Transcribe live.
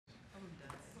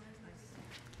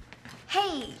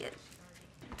Hey!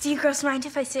 Do you girls mind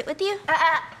if I sit with you?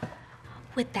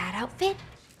 With that outfit?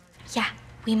 Yeah,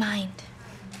 we mind.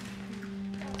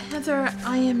 Heather,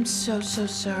 I am so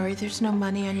sorry. There's no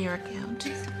money on your account.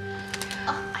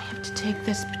 I have to take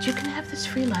this, but you can have this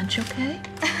free lunch, okay?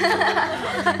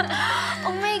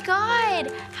 Oh my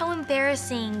God, how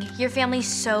embarrassing. Your family's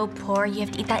so poor, you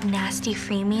have to eat that nasty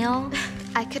free meal.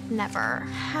 I could never.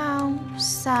 How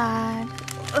sad.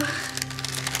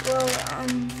 Well,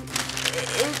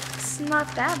 it's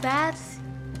not that bad.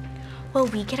 Well,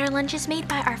 we get our lunches made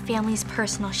by our family's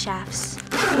personal chefs.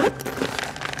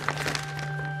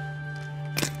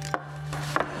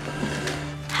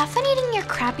 Have fun eating your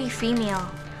crappy free meal,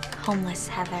 homeless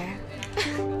Heather.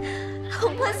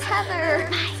 Homeless Heather.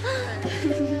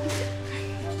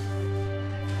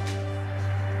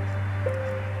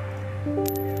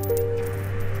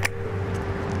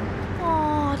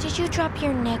 Oh, did you drop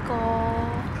your nickel?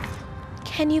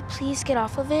 Can you please get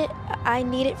off of it? I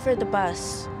need it for the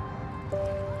bus.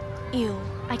 Ew,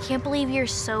 I can't believe you're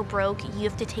so broke you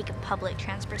have to take public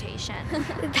transportation.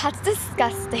 That's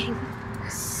disgusting.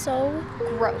 So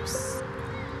gross.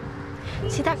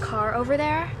 See that car over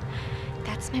there?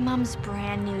 That's my mom's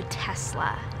brand new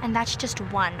Tesla, and that's just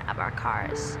one of our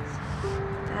cars.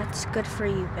 That's good for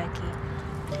you, Becky.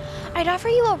 I'd offer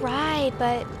you a ride,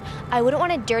 but I wouldn't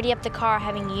want to dirty up the car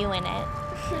having you in it.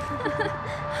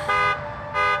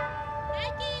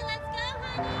 Becky, let's go,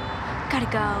 honey. Gotta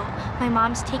go. My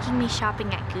mom's taking me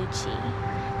shopping at Gucci.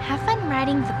 Have fun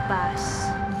riding the bus.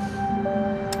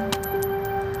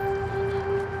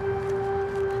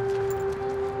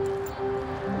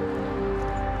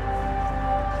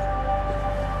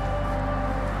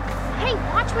 Hey,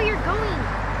 watch where you're going.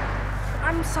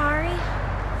 I'm sorry.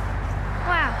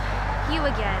 Wow, you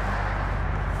again.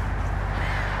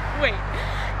 Wait,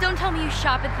 don't tell me you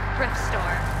shop at the thrift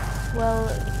store.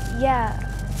 Well, yeah.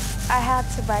 I had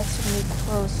to buy some new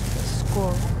clothes for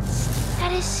school.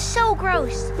 That is so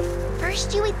gross.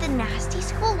 First you eat the nasty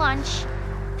school lunch,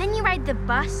 then you ride the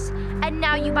bus, and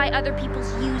now you buy other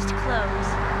people's used clothes.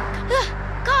 Ugh,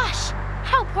 gosh,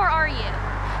 how poor are you?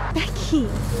 Becky,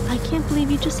 I can't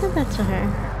believe you just said that to her.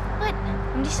 What?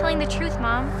 I'm just telling the truth,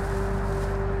 Mom.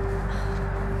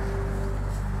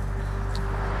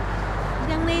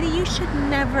 Young lady, you should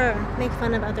never make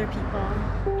fun of other people.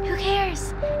 Who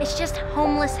cares? It's just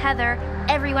homeless Heather.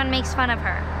 Everyone makes fun of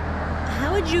her.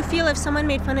 How would you feel if someone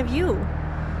made fun of you?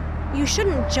 You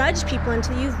shouldn't judge people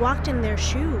until you've walked in their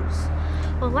shoes.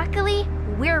 Well, luckily,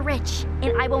 we're rich,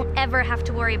 and I won't ever have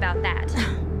to worry about that.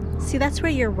 See, that's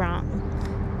where you're wrong.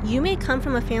 You may come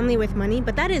from a family with money,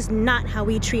 but that is not how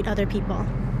we treat other people.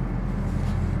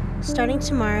 Starting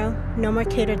tomorrow, no more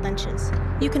catered lunches.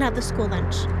 You can have the school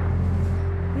lunch.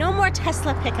 No more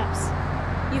Tesla pickups.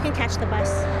 You can catch the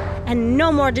bus. And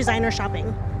no more designer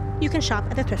shopping. You can shop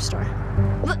at the thrift store.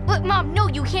 But Mom, no,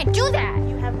 you can't do that.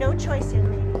 You have no choice, young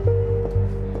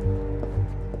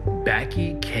lady.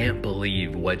 Becky can't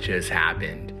believe what just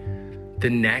happened. The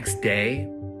next day,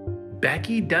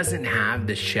 Becky doesn't have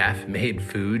the chef-made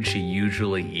food she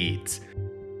usually eats.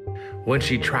 When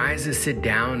she tries to sit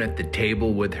down at the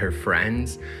table with her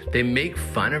friends, they make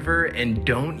fun of her and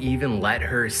don't even let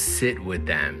her sit with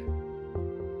them.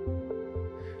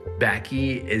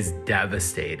 Becky is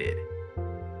devastated.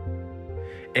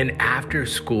 And after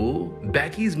school,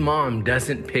 Becky's mom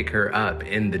doesn't pick her up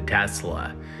in the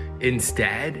Tesla.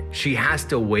 Instead, she has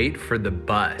to wait for the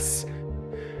bus.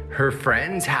 Her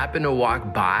friends happen to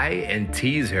walk by and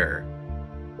tease her.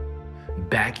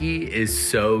 Becky is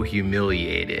so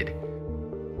humiliated.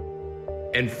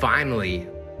 And finally,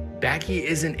 Becky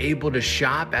isn't able to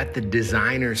shop at the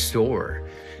designer store.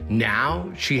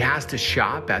 Now she has to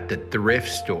shop at the thrift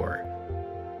store.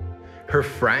 Her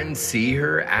friends see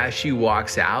her as she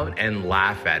walks out and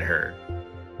laugh at her.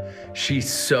 She's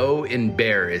so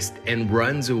embarrassed and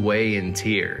runs away in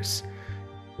tears.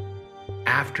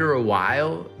 After a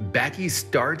while, Becky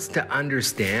starts to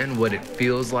understand what it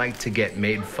feels like to get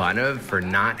made fun of for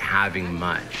not having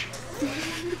much.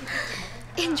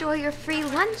 Enjoy your free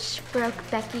lunch, broke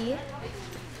Becky.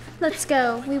 Let's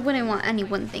go. We wouldn't want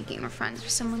anyone thinking we're friends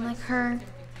with someone like her.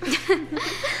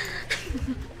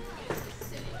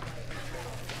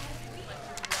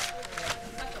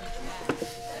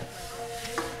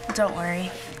 Don't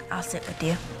worry. I'll sit with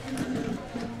you.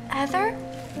 Heather?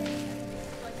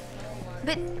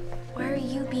 But why are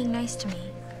you being nice to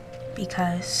me?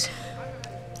 Because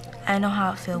I know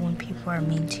how it feels when people are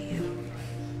mean to you.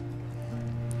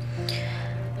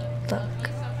 Look,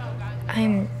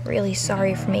 I'm really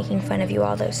sorry for making fun of you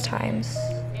all those times.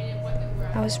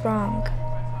 I was wrong.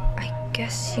 I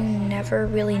guess you never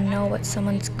really know what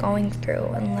someone's going through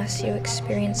unless you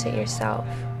experience it yourself.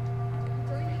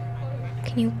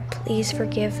 Can you please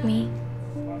forgive me?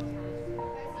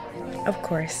 Of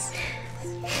course.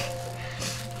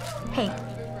 Hey,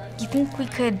 you think we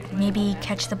could maybe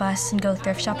catch the bus and go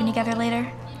thrift shopping together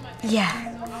later? Yeah,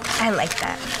 I like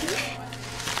that.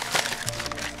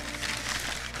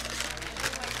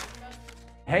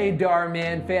 Hey Dhar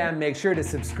Mann fam, make sure to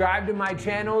subscribe to my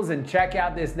channels and check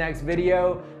out this next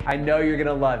video. I know you're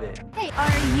gonna love it. Hey,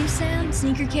 are you Sam,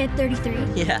 Sneaker Kid 33?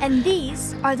 Yeah. And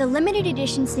these are the limited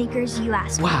edition sneakers you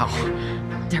asked for. Wow,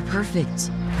 they're perfect.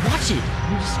 Watch it,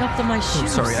 you just stepped on my shoes. I'm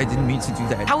sorry, I didn't mean to do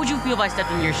that. How would you feel if I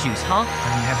stepped in your shoes, huh? I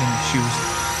don't have any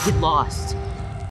shoes. Get lost.